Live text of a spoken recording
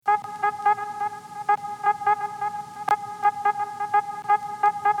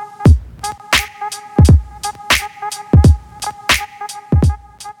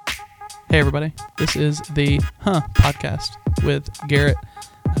Hey everybody, this is the podcast with Garrett,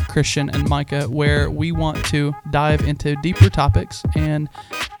 Christian, and Micah, where we want to dive into deeper topics and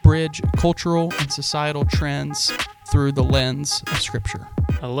bridge cultural and societal trends through the lens of Scripture.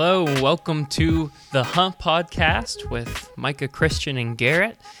 Hello, welcome to the podcast with Micah, Christian, and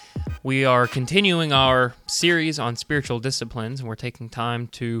Garrett. We are continuing our series on spiritual disciplines, and we're taking time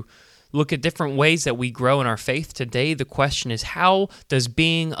to look at different ways that we grow in our faith. Today, the question is, how does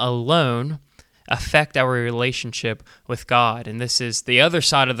being alone affect our relationship with God? And this is the other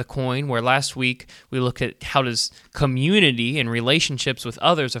side of the coin, where last week we looked at how does community and relationships with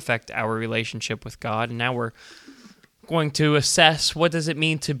others affect our relationship with God, and now we're going to assess what does it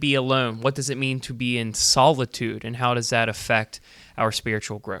mean to be alone? What does it mean to be in solitude? And how does that affect our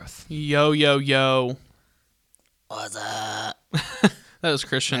spiritual growth? Yo, yo, yo. What's up? That was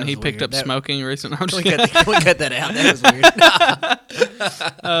Christian. That was He picked weird. up smoking recently. Can we cut that out? That was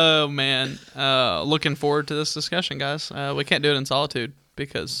weird. Oh, man. Looking forward to this discussion, guys. We can't do it in solitude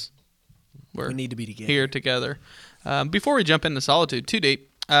because We need to be together. here together. Before we jump into solitude too deep,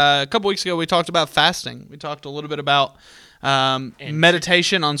 a couple weeks ago we talked about fasting. We talked a little bit about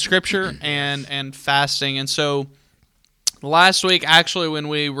meditation on Scripture and fasting. And so last week, actually, when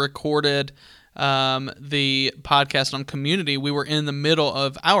we recorded the podcast on community, we were in the middle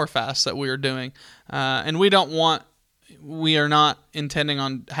of our fast that we were doing. And we are not intending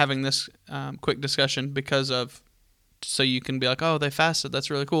on having this quick discussion so you can be like, oh, they fasted. That's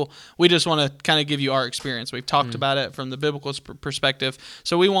really cool. We just want to kind of give you our experience. We've talked about it from the biblical perspective.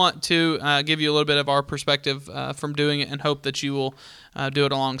 So we want to give you a little bit of our perspective from doing it and hope that you will do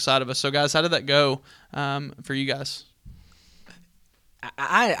it alongside of us. So, guys, how did that go for you guys?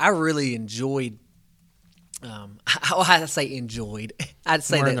 I really enjoyed. I say enjoyed. I'd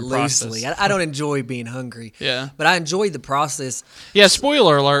say We're in that the loosely. process. I don't enjoy being hungry. Yeah. But I enjoyed the process. Yeah,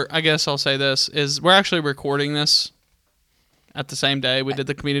 spoiler alert, I guess I'll say this, is we're actually recording this at the same day we did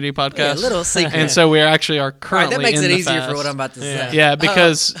the community podcast. Yeah, little secret. And so we actually are All right, currently that makes in it the easier fast. for what I'm about to say. Yeah,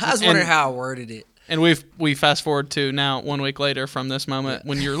 because I was wondering and- how I worded it. And we fast forward to now 1 week later from this moment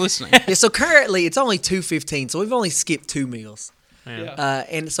when you're listening. Yeah, so currently it's only 2:15, so we've only skipped 2 meals. Yeah.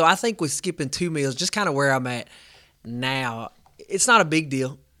 And so I think with skipping 2 meals, just kind of where I'm at now, it's not a big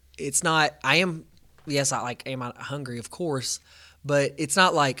deal. It's not. Am I hungry? Of course, but it's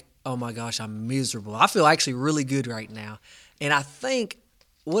not like, oh my gosh, I'm miserable. I feel actually really good right now, and I think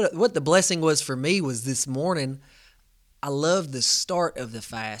what the blessing was for me was this morning. I love the start of the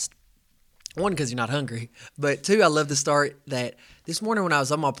fast. One, because you're not hungry, but two, I love the start that this morning when I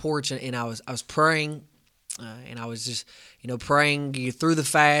was on my porch and I was praying. And I was just, praying through the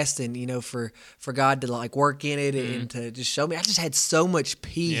fast and, for God to like work in it and to just show me. I just had so much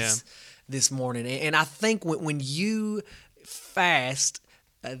peace this morning. And I think when you fast,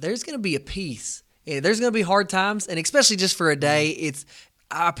 there's going to be a peace. There's going to be hard times. And especially just for a day,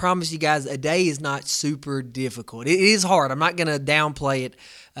 I promise you guys, a day is not super difficult. It is hard. I'm not going to downplay it.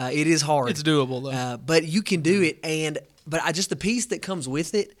 It is hard. It's doable, though. But you can do it. But the peace that comes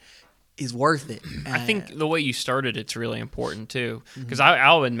with it is worth it. I think the way you started it's really important too, because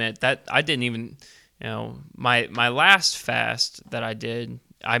I'll admit that I didn't even, my last fast that I did,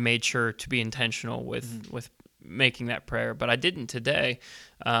 I made sure to be intentional with making that prayer, but I didn't today.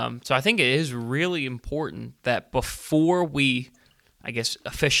 So I think it is really important that before we, I guess,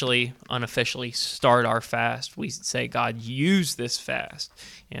 unofficially start our fast, we say, God, use this fast.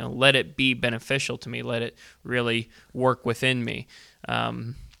 Let it be beneficial to me. Let it really work within me.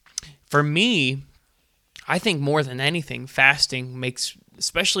 For me, I think more than anything, fasting makes,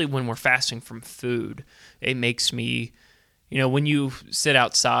 especially when we're fasting from food, it makes me, when you sit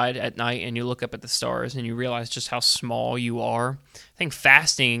outside at night and you look up at the stars and you realize just how small you are, I think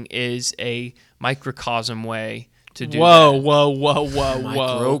fasting is a microcosm way to do that. Whoa.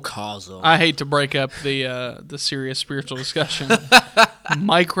 Microcosm. I hate to break up the serious spiritual discussion.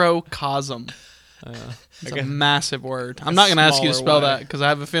 Microcosm. It's a massive word. I'm not going to ask you to smaller spell way. that because I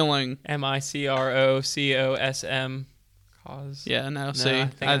have a feeling. MICROCOSM. Cause. Yeah, no, see. I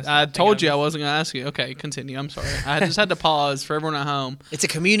think I told you I wasn't going to ask you. Okay, continue. I'm sorry. I just had to pause for everyone at home. It's a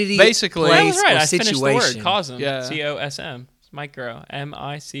community Basically- That place was right. or I finished the situation. word. Cosm. Yeah. COSM. It's micro.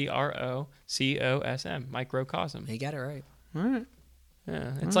 MICROCOSM. Microcosm. You got it right. All right.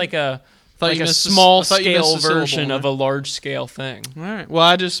 Yeah. It's like a Thought you a missed a- small I thought you missed scale a syllable version there. of a large scale thing. All right.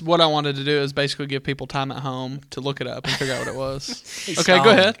 Well, what I wanted to do is basically give people time at home to look it up and figure out what it was. Okay, go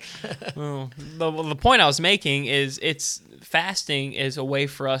ahead. Well, the point I was making is fasting is a way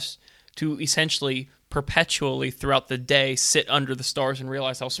for us to essentially perpetually throughout the day sit under the stars and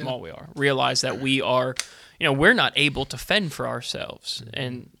realize how small we are. Realize that we are, we're not able to fend for ourselves.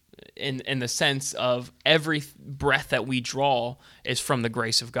 And in the sense of every breath that we draw is from the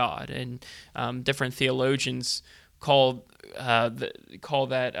grace of God. And different theologians call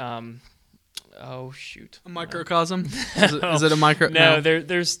that oh shoot, A microcosm? Is it a micro? No,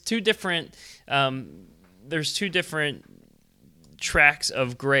 there's two different tracks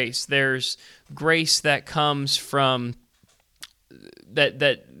of grace. There's grace that comes from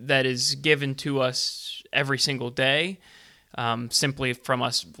that is given to us every single day, simply from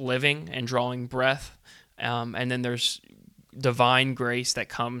us living and drawing breath, and then there's divine grace that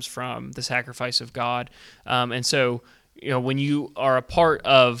comes from the sacrifice of God. And so, when you are a part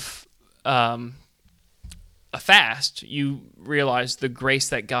of a fast, you realize the grace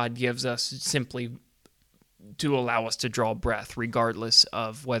that God gives us simply to allow us to draw breath, regardless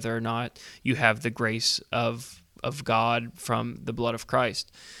of whether or not you have the grace of God from the blood of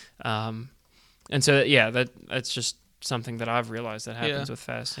Christ. And so, that's just something that I've realized that happens with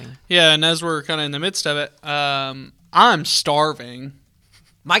fasting. Yeah, and as we're kind of in the midst of it, I'm starving.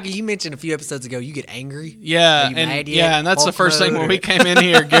 Micah, you mentioned a few episodes ago you get angry. Yeah, Are you mad yet? yeah, and that's the Hulk first thing mode? when we came in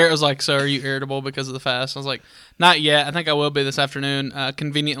here. Garrett was like, "So, are you irritable because of the fast?" I was like, "Not yet. I think I will be this afternoon.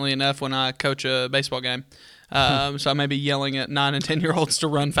 Conveniently enough, when I coach a baseball game, so I may be yelling at 9 and 10-year-olds to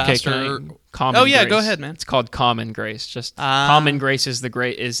run faster." Common Oh yeah, grace. go ahead, man. It's called common grace. Just common grace is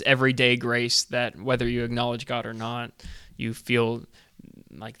is everyday grace that whether you acknowledge God or not, you feel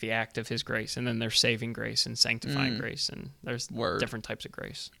like the act of His grace. And then there's saving grace and sanctifying grace, and there's different types of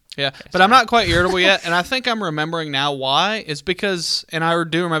grace. Yeah, Okay, but I'm not quite irritable yet, and I think I'm remembering now why. It's because, and I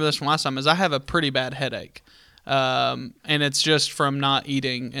do remember this from last time, is I have a pretty bad headache, and it's just from not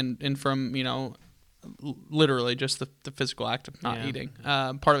eating and from, literally just the physical act of not eating.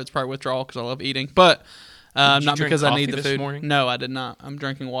 Part of it's probably withdrawal because I love eating, but not drink because I need coffee the this food. morning? No, I did not. I'm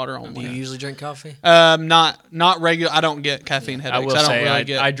drinking water Do only. you usually drink coffee? Not regular. I don't get caffeine headaches. I will don't say really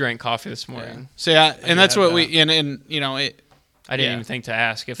get. I drank coffee this morning. So yeah, and that's have what we and it. I didn't Yeah. even think to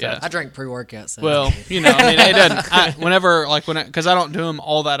ask if Yeah. that's I drank pre-workout. So Well, it doesn't. Because I don't do them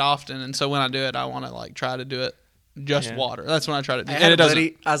all that often, and so when I do it, I want to try to do it just water. That's when I try to do. I And had it a doesn't.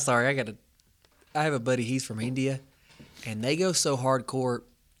 buddy. I'm sorry. I have a buddy. He's from India, and they go so hardcore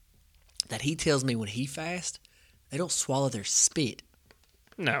that he tells me when he fasts, they don't swallow their spit.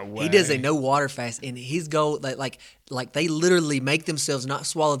 no way. He does a no water fast, and his goal like they literally make themselves not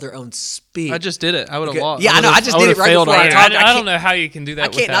swallow their own spit. I just did it. I would have Okay. lost. Yeah, I know. I just did it right failed before I already. talked. I can't- don't know how you can do that I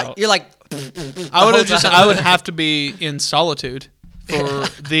can't. without. You're like, I would have just. I would have to be in solitude for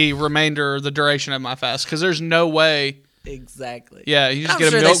the remainder, the duration of my fast, because there's no way. exactly. Yeah, you just I'm get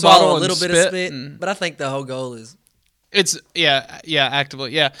sure a they milk swallow bottle a little and bit of spit, and but I think the whole goal is it's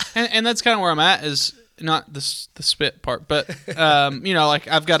actively and that's kind of where I'm at, is not the spit part, but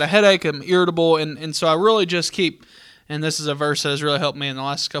I've got a headache, I'm irritable, and so I really just keep, and this is a verse that has really helped me in the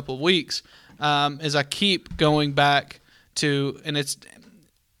last couple of weeks, is I keep going back to, and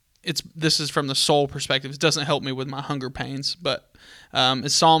this is from the soul perspective. It doesn't help me with my hunger pains, but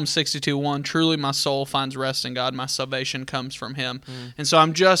it's Psalm 62:1. Truly my soul finds rest in God. My salvation comes from Him. And so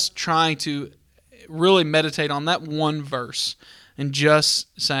I'm just trying to really meditate on that one verse and just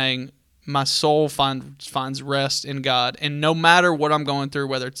saying my soul finds rest in God. And no matter what I'm going through,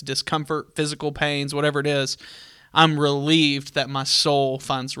 whether it's discomfort, physical pains, whatever it is, I'm relieved that my soul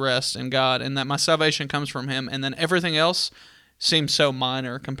finds rest in God and that my salvation comes from Him. And then everything else seems so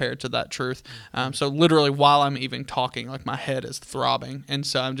minor compared to that truth. So literally while I'm even talking, my head is throbbing. And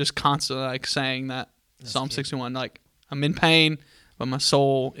so I'm just constantly saying that Psalm 61, I'm in pain, but my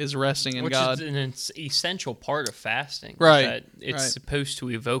soul is resting in Which God. is an essential part of fasting. Right, That it's right. supposed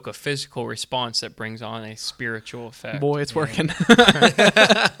to evoke a physical response that brings on a spiritual effect. Boy, it's working.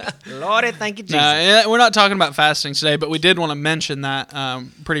 Lordy, thank you, Jesus. No, we're not talking about fasting today, but we did want to mention that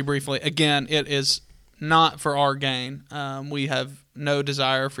pretty briefly. Again, it is not for our gain. We have no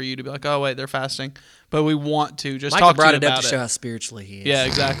desire for you to be like, oh, wait, they're fasting. But we want to just Micah talk to brought you it up about to it. show how spiritually he is. Yeah,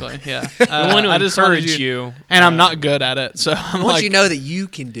 exactly. Yeah. I want to I just wanted encourage you. And I'm not good at it. So I'm I want like, you to know that you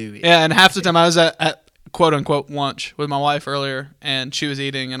can do it. yeah, and half the time I was at quote unquote lunch with my wife earlier, and she was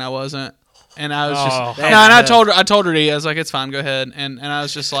eating and I wasn't. And I was just Oh. no, and I told her to eat. I was like, it's fine, go ahead. And I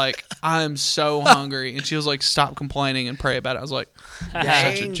was just like, I'm so hungry. And she was like, stop complaining and pray about it. I was like, you're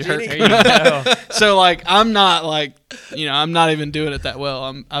such a Dang, jerk. Jenny. There you go. So I'm not I'm not even doing it that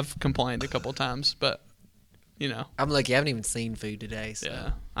well. I've complained a couple times, but I'm lucky. I haven't even seen food today. So.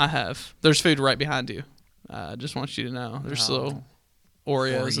 yeah, I have. There's food right behind you. I just want you to know. There's little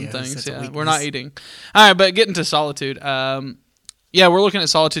Oreos and Oreos, things. that's a Yeah, we're weakness. not eating. All right, but getting to solitude. Yeah, we're looking at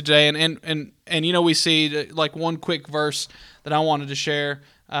solitude today, and we see one quick verse that I wanted to share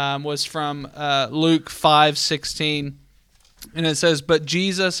was from Luke 5:16. And it says, but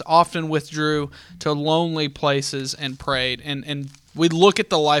Jesus often withdrew to lonely places and prayed. And we look at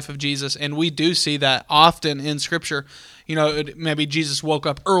the life of Jesus, and we do see that often in Scripture. You know, maybe Jesus woke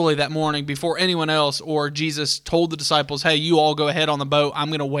up early that morning before anyone else, or Jesus told the disciples, hey, you all go ahead on the boat. I'm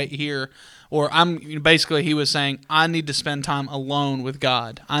going to wait here. Or basically he was saying, I need to spend time alone with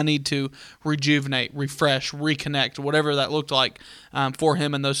God. I need to rejuvenate, refresh, reconnect, whatever that looked like for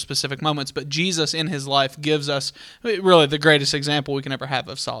him in those specific moments. But Jesus in his life gives us really the greatest example we can ever have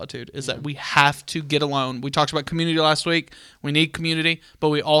of solitude is that we have to get alone. We talked about community last week. We need community, but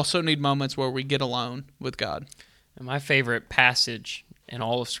we also need moments where we get alone with God. And my favorite passage in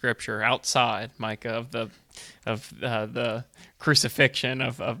all of Scripture, outside, Micah, of the crucifixion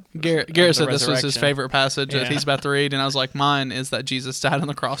of Garrett said this was his favorite passage that he's about to read, and I was like, mine is that Jesus died on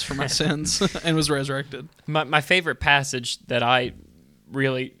the cross for my sins and was resurrected. My favorite passage that I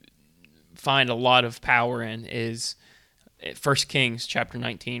really find a lot of power in is 1 Kings chapter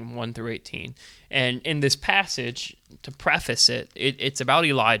 19, 1 through 18. And in this passage, to preface it's about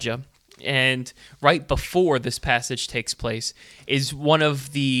Elijah. And right before this passage takes place is one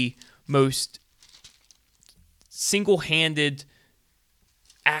of the most single-handed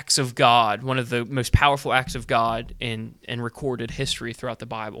acts of God, one of the most powerful acts of God in recorded history throughout the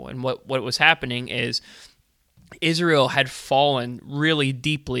Bible. And what was happening is Israel had fallen really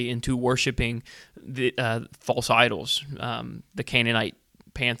deeply into worshiping the false idols, the Canaanite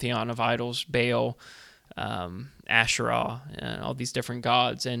pantheon of idols, Baal, Asherah, all these different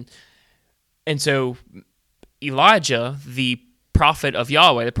gods. And so Elijah, the prophet of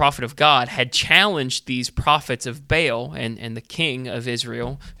Yahweh, the prophet of God, had challenged these prophets of Baal and the king of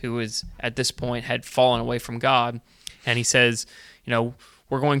Israel, who was at this point had fallen away from God. And he says,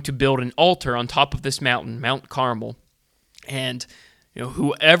 we're going to build an altar on top of this mountain, Mount Carmel. And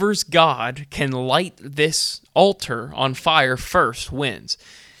whoever's God can light this altar on fire first wins.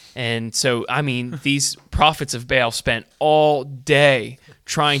 And so, these prophets of Baal spent all day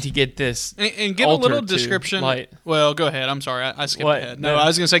trying to get this and give a little description. Well, go ahead. I'm sorry, I skipped ahead. No, I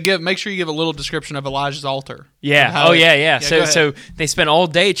was going to say, make sure you give a little description of Elijah's altar. Yeah. Yeah. So they spent all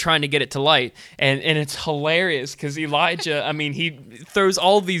day trying to get it to light, and it's hilarious because Elijah, he throws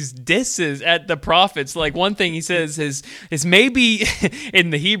all these disses at the prophets. Like one thing he says is maybe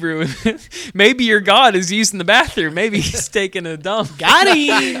in the Hebrew, maybe your God is using the bathroom. Maybe he's taking a dump. Got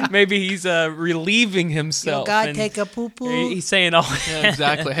him. Maybe he's relieving himself. Your God take a poo poo. He's saying all. Yeah,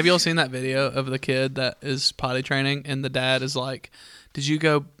 exactly. Have you all seen that video of the kid that is potty training and the dad is like, "Did you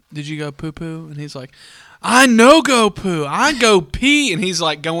go poo poo?" And he's like, "I no go poo. I go pee." And he's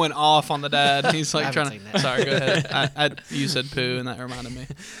like going off on the dad. And he's like trying to. Sorry, go ahead. You said poo, and that reminded me.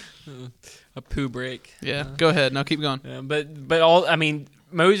 A poo break. Yeah, go ahead. No, keep going. Yeah, but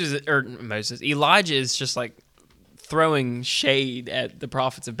Elijah is just like throwing shade at the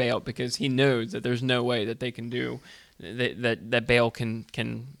prophets of Baal because he knows that there's no way that they can do that Baal can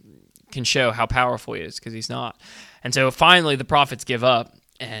show how powerful he is, because he's not. And so finally the prophets give up,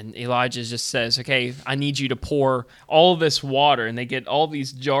 and Elijah just says, okay, I need you to pour all this water. And they get all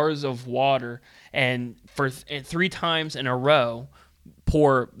these jars of water, and for 3 times in a row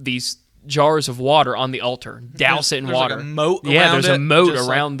pour these jars of water on the altar, douse it in water. Like a moat there's a moat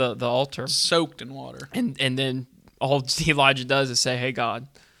around the altar, soaked in water. And then all Elijah does is say, hey, God,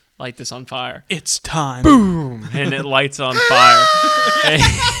 light this on fire. It's time. Boom! And it lights on fire.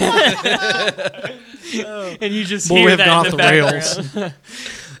 And you just hear that in the background.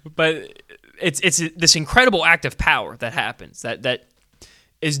 But it's this incredible act of power that happens, that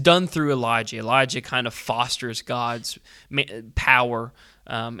is done through Elijah. Elijah kind of fosters God's power.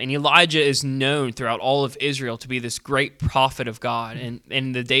 And Elijah is known throughout all of Israel to be this great prophet of God. And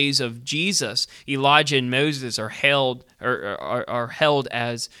in the days of Jesus, Elijah and Moses are held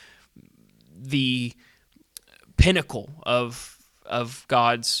as the pinnacle of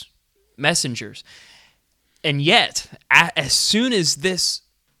God's messengers. And yet, as soon as this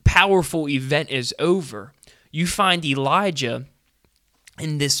powerful event is over, you find Elijah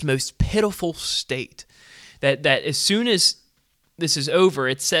in this most pitiful state. That as soon as this is over,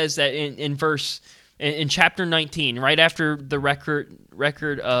 it says that in chapter 19, right after the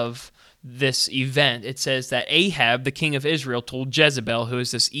record of this event, it says that Ahab, the king of Israel, told Jezebel, who is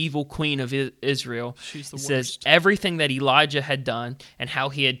this evil queen of Israel, she's the worst, says everything that Elijah had done and how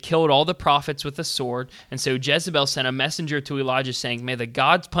he had killed all the prophets with a sword. And so Jezebel sent a messenger to Elijah saying, may the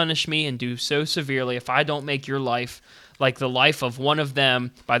gods punish me and do so severely if I don't make your life like the life of one of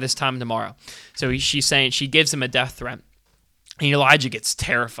them by this time tomorrow. So she's saying, she gives him a death threat. And Elijah gets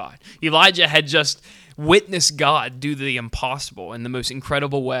terrified. Elijah had just witnessed God do the impossible in the most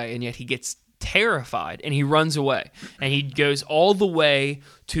incredible way, and yet he gets terrified, and he runs away. And he goes all the way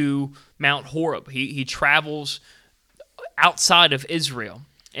to Mount Horeb. He travels outside of Israel,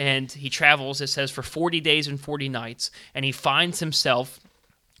 and he travels, it says, for 40 days and 40 nights, and he finds himself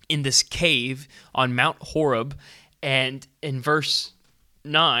in this cave on Mount Horeb. And in verse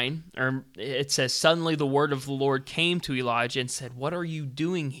 9, or it says, suddenly the word of the Lord came to Elijah and said, what are you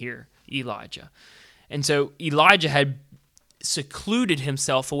doing here, Elijah? And so Elijah had secluded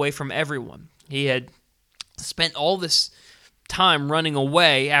himself away from everyone. He had spent all this time running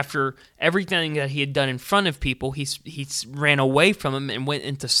away after everything that he had done in front of people. He ran away from them and went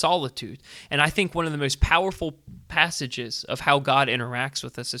into solitude. And I think one of the most powerful passages of how God interacts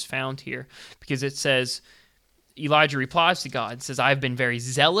with us is found here, because it says, Elijah replies to God and says, I have been very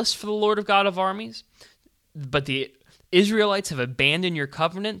zealous for the Lord of God of armies, but the Israelites have abandoned your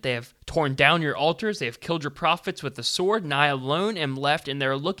covenant. They have torn down your altars. They have killed your prophets with the sword, and I alone am left, and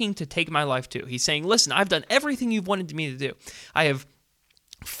they're looking to take my life too. He's saying, listen, I've done everything you've wanted me to do. I have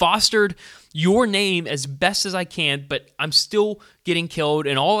fostered your name as best as I can, but I'm still getting killed,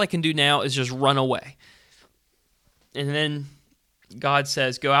 and all I can do now is just run away. And then God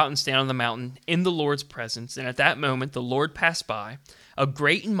says, go out and stand on the mountain in the Lord's presence. And at that moment, the Lord passed by. A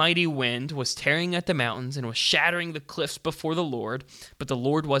great and mighty wind was tearing at the mountains and was shattering the cliffs before the Lord, but the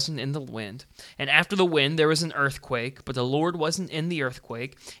Lord wasn't in the wind. And after the wind, there was an earthquake, but the Lord wasn't in the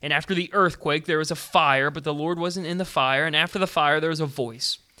earthquake. And after the earthquake, there was a fire, but the Lord wasn't in the fire. And after the fire, there was a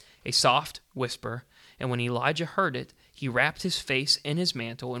voice, a soft whisper. And when Elijah heard it, he wrapped his face in his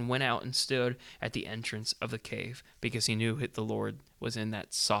mantle and went out and stood at the entrance of the cave, because he knew the Lord was in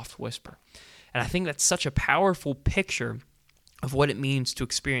that soft whisper. And I think that's such a powerful picture of what it means to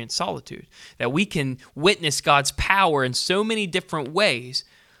experience solitude, that we can witness God's power in so many different ways,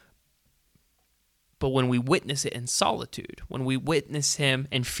 but when we witness it in solitude, when we witness him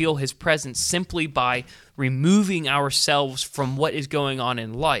and feel his presence simply by removing ourselves from what is going on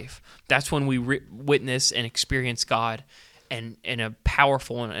in life, that's when we witness and experience God in a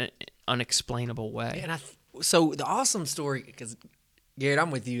powerful and unexplainable way. And so the awesome story, because Garrett,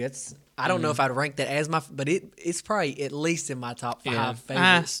 I'm with you. I don't know if I'd rank that as my, but it's probably at least in my top 5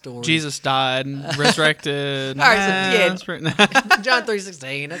 favorite stories. Jesus died and resurrected. All right, so John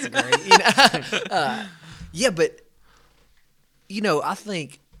 3:16. That's great. Yeah, but I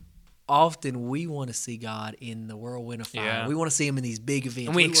think often we want to see God in the whirlwind of fire. Yeah. We want to see him in these big events,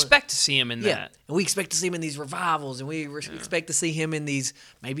 And we expect to see him in that. And we expect to see him in these revivals, and we expect to see him in these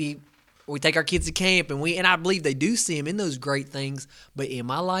maybe. We take our kids to camp, and I believe they do see him in those great things. But in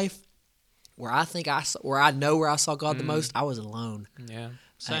my life, where I know where I saw God the most, I was alone. Yeah,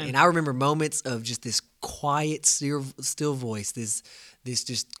 and I remember moments of just this quiet, still voice, this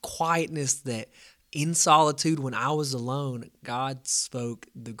just quietness that in solitude, when I was alone, God spoke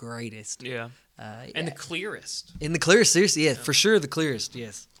the greatest. Yeah, and the clearest. In the clearest, seriously, yeah, for sure, the clearest,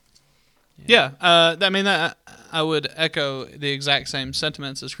 yes. Yeah, I would echo the exact same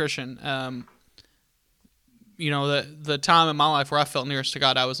sentiments as Christian. The time in my life where I felt nearest to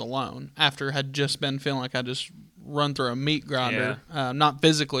God, I was alone after had just been feeling like I just run through a meat grinder, not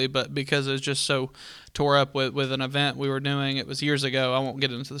physically, but because it was just so tore up with an event we were doing. It was years ago. I won't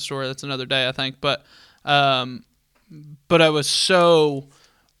get into the story. That's another day, I think. But I was so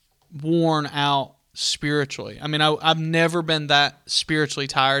worn out spiritually. I mean, I've never been that spiritually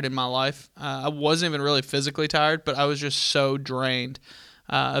tired in my life. I wasn't even really physically tired, but I was just so drained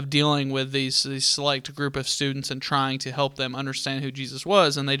of dealing with these select group of students and trying to help them understand who Jesus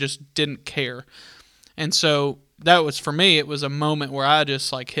was, and they just didn't care. And so that was, for me, it was a moment where I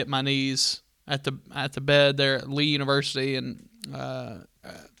just hit my knees at the bed there at Lee University, and it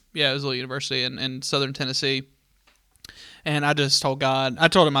was Lee University in Southern Tennessee. And I just told God, I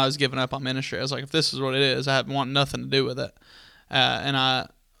told him I was giving up on ministry. I was like, if this is what it is, I want nothing to do with it. And I,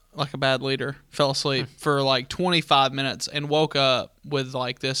 like a bad leader, fell asleep for 25 minutes and woke up with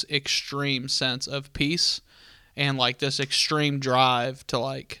this extreme sense of peace and this extreme drive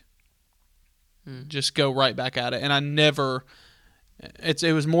to just go right back at it. And I never, it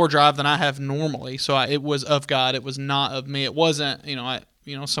was more drive than I have normally. So it was of God. It was not of me. It wasn't,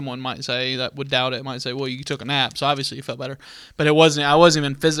 someone might say that would doubt it, might say, well, you took a nap, so obviously you felt better. But it wasn't, I wasn't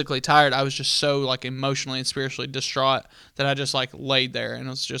even physically tired. I was just so emotionally and spiritually distraught that I just laid there and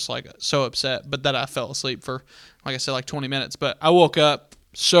was just so upset. But that I fell asleep for, like I said, 20 minutes. But I woke up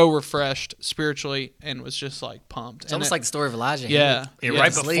so refreshed spiritually and was just pumped. It's almost like the story of Elijah. Yeah.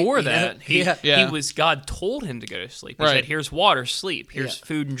 Right before that, God told him to go to sleep. He Right. said, here's water, sleep. Here's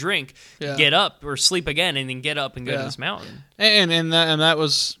food and drink. Yeah. Get up or sleep again, and then get up and go to this mountain. And that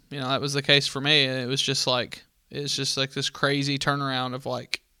was, that was the case for me. And it was just this crazy turnaround of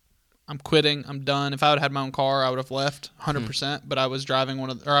I'm quitting. I'm done. If I would have had my own car, I would have left 100%. But I was driving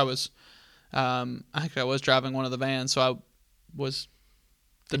I think I was driving one of the vans, so I was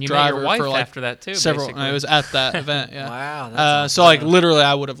the and you driver met your wife for like after that too. several. Basically. I was at that event. Yeah. Wow. That's awesome. So like literally,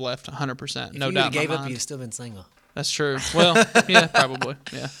 I would have left 100%. If No you doubt. gave in my up, mind. you'd have still been single. That's true. Well, yeah, probably.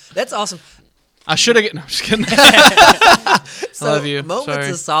 Yeah. That's awesome. I should have. No, I'm just kidding. So love you. Moments Sorry.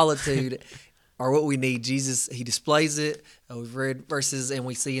 of solitude are what we need. Jesus, he displays it. We've read verses and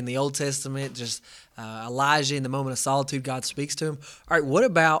we see in the Old Testament just Elijah in the moment of solitude, God speaks to him. All right, what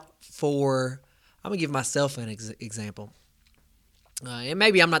about I'm going to give myself an example. And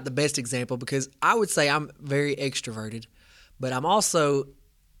maybe I'm not the best example because I would say I'm very extroverted, but I'm also,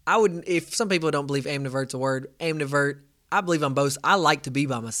 if some people don't believe ambivert's a word, ambivert, I believe I'm both. I like to be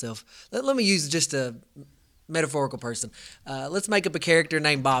by myself. Let me use just a metaphorical person. Let's make up a character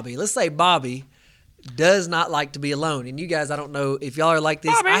named Bobby. Let's say Bobby does not like to be alone. And you guys, I don't know if y'all are like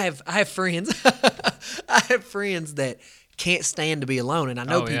this. Bobby. I have friends. I have friends that can't stand to be alone, and I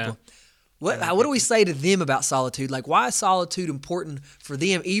know people. Yeah. What do we say to them about solitude? Like, why is solitude important for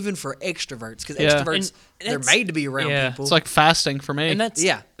them, even for extroverts? Because Yeah. extroverts, And they're it's- made to be around yeah. people. It's like fasting for me. And that's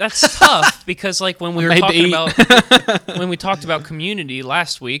Yeah. that's tough because like when we were Made to talking eat. about when we talked about community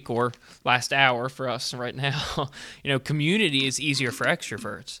last week or last hour for us right now, community is easier for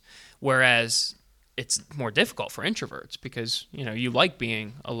extroverts, whereas it's more difficult for introverts because you like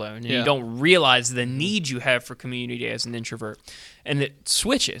being alone and Yeah. you don't realize the need you have for community as an introvert. And it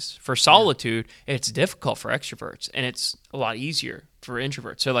switches for solitude. It's difficult for extroverts and it's a lot easier for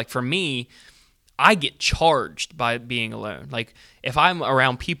introverts. So like for me, I get charged by being alone. Like if I'm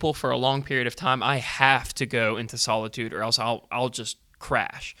around people for a long period of time, I have to go into solitude or else I'll just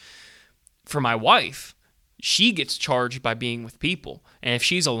crash. For my wife, she gets charged by being with people. And if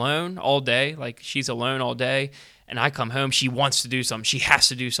she's alone all day, and I come home, she wants to do something. She has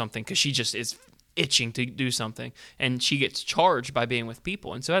to do something because she just is itching to do something. And she gets charged by being with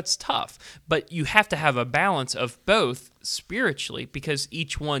people. And so that's tough. But you have to have a balance of both spiritually because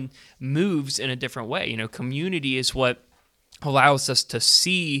each one moves in a different way. Community is what allows us to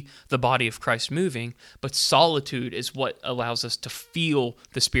see the body of Christ moving, but solitude is what allows us to feel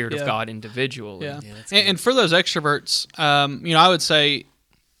the Spirit Yeah. of God individually. Yeah, that's and for those extroverts, I would say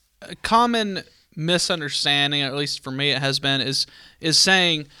a common misunderstanding, at least for me, it has been, is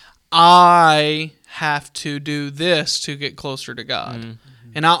saying I have to do this to get closer to God,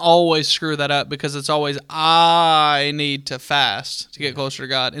 and I always screw that up because it's always I need to fast to get closer to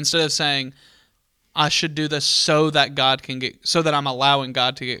God instead of saying I should do this so that I'm allowing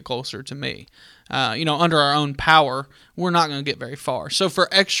God to get closer to me. Under our own power, we're not going to get very far. So for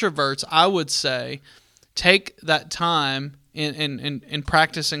extroverts, I would say take that time in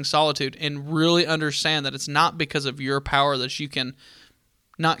practicing solitude and really understand that it's not because of your power that you can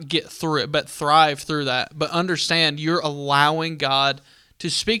not get through it, but thrive through that. But understand you're allowing God to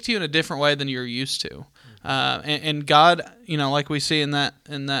speak to you in a different way than you're used to. And God, like we see in that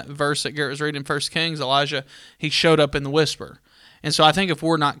verse that Garrett was reading in 1 Kings, Elijah, he showed up in the whisper. And so I think if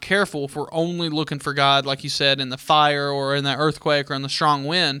we're not careful, if we're only looking for God, like you said, in the fire or in the earthquake or in the strong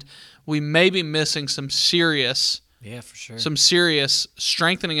wind, we may be missing some serious for sure. some serious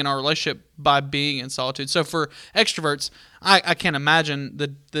strengthening in our relationship by being in solitude. So for extroverts, I can't imagine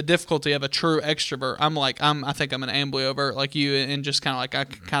the difficulty of a true extrovert. I think I'm an ambivert like you, and just kind of like I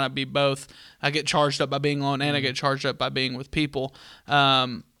can kind of be both. I get charged up by being alone, and I get charged up by being with people.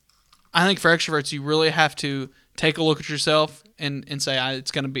 I think for extroverts, you really have to take a look at yourself and say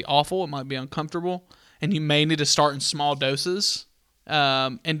it's going to be awful. It might be uncomfortable, and you may need to start in small doses.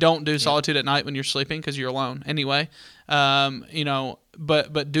 And don't do solitude at night when you're sleeping because you're alone anyway.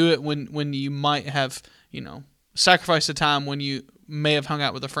 But do it when you might have, sacrificed the time when you may have hung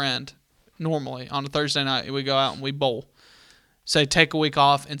out with a friend. Normally on a Thursday night, we go out and we bowl. Say take a week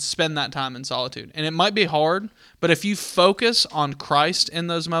off and spend that time in solitude. And it might be hard, but if you focus on Christ in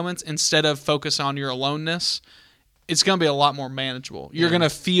those moments instead of focus on your aloneness, it's going to be a lot more manageable. You're going to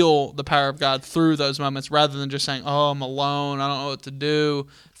feel the power of God through those moments rather than just saying, oh, I'm alone, I don't know what to do.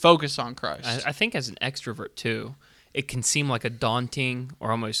 Focus on Christ. I think as an extrovert too, it can seem like a daunting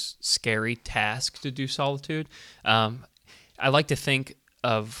or almost scary task to do solitude. I like to think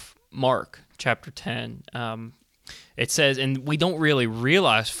of Mark chapter 10. It says, and we don't really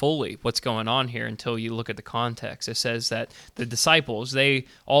realize fully what's going on here until you look at the context. It says that the disciples,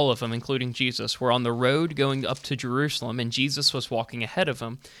 all of them, including Jesus, were on the road going up to Jerusalem, and Jesus was walking ahead of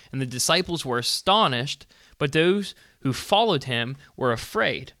them. And the disciples were astonished, but those who followed him were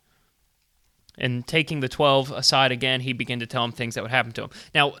afraid. And taking the 12 aside again, he began to tell them things that would happen to him.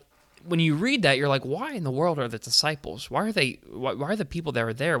 Now, when you read that, you're like, why in the world are the disciples? Why are the people that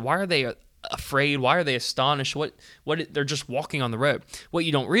are there? Why are they afraid? Why are they astonished? They're just walking on the road. What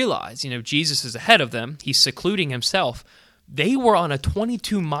you don't realize, Jesus is ahead of them. He's secluding himself. They were on a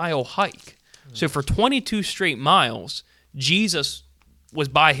 22-mile hike. So for 22 straight miles, Jesus was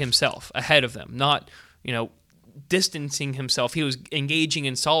by himself ahead of them, not, distancing himself. He was engaging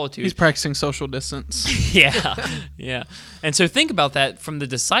in solitude. He's practicing social distance. Yeah. And so think about that from the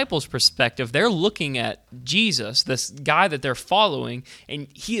disciples' perspective. They're looking at Jesus, this guy that they're following, and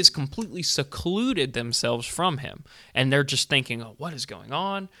he has completely secluded themselves from him. And they're just thinking, oh, what is going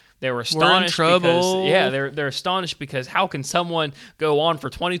on? They were astonished. We're in trouble. Because, they're astonished because how can someone go on for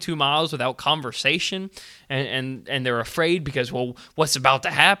 22 miles without conversation? And they're afraid because, well, what's about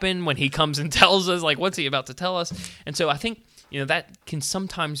to happen when he comes and tells us? Like, what's he about to tell us? And so I think, that can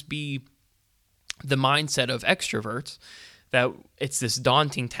sometimes be the mindset of extroverts, that it's this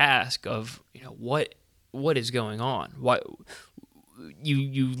daunting task of, what is going on? What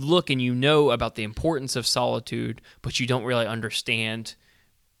you look and about the importance of solitude, but you don't really understand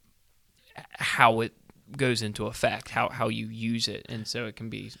how it goes into effect, how you use it, and so it can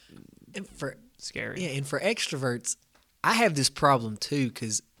be scary. Yeah, and for extroverts, I have this problem too,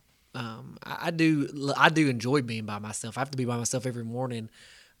 because I do enjoy being by myself. I have to be by myself every morning,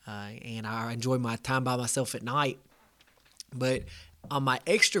 and I enjoy my time by myself at night. But on my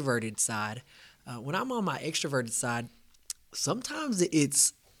extroverted side, when I'm on my extroverted side, sometimes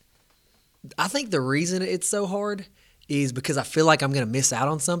I think the reason it's so hard is because I feel like I'm going to miss out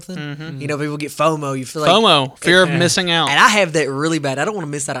on something. Mm-hmm. People get FOMO. You feel like FOMO, fear of missing out. And I have that really bad. I don't want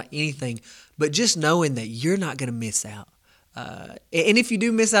to miss out on anything. But just knowing that you're not going to miss out. And if you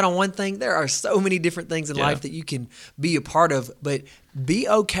do miss out on one thing, there are so many different things in life that you can be a part of. But be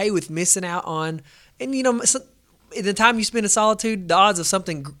okay with missing out on. And, the time you spend in solitude, the odds of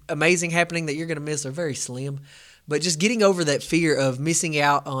something amazing happening that you're going to miss are very slim. But just getting over that fear of missing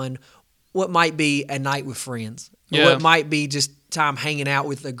out on what might be a night with friends. Or what might be just time hanging out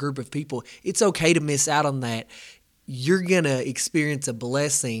with a group of people. It's okay to miss out on that. You're going to experience a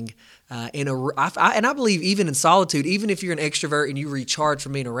blessing. And I believe even in solitude, even if you're an extrovert and you recharge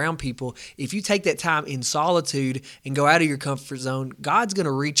from being around people, if you take that time in solitude and go out of your comfort zone, God's going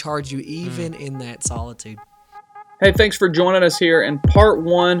to recharge you even in that solitude. Hey, thanks for joining us here in part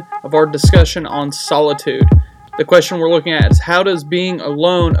 1 of our discussion on solitude. The question we're looking at is, how does being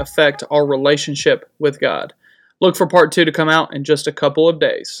alone affect our relationship with God? Look for part 2 to come out in just a couple of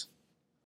days.